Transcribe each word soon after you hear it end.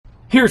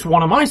Here's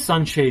one of my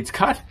sunshades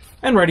cut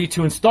and ready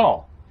to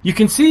install. You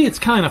can see it's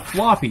kind of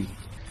floppy.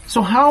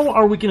 So how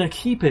are we going to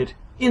keep it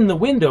in the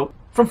window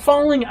from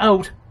falling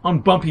out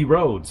on bumpy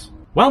roads?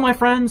 Well, my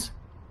friends,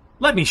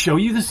 let me show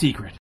you the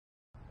secret.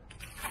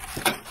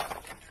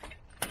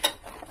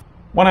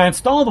 When I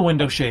install the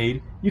window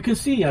shade, you can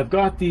see I've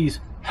got these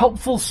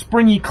helpful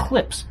springy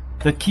clips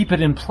that keep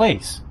it in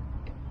place.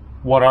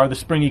 What are the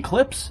springy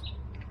clips?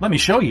 Let me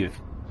show you.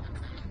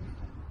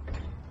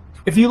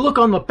 If you look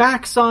on the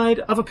back side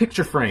of a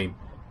picture frame,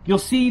 you'll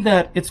see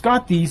that it's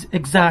got these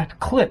exact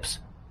clips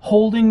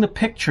holding the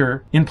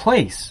picture in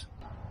place.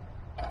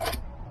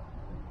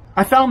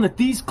 I found that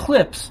these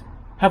clips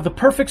have the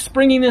perfect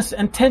springiness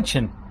and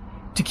tension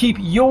to keep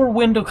your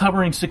window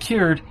covering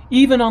secured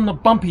even on the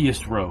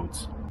bumpiest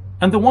roads.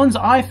 And the ones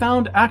I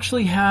found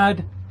actually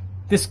had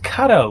this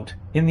cutout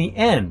in the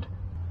end,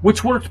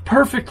 which worked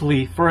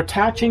perfectly for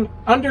attaching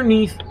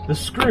underneath the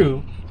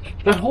screw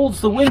that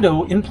holds the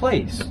window in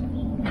place.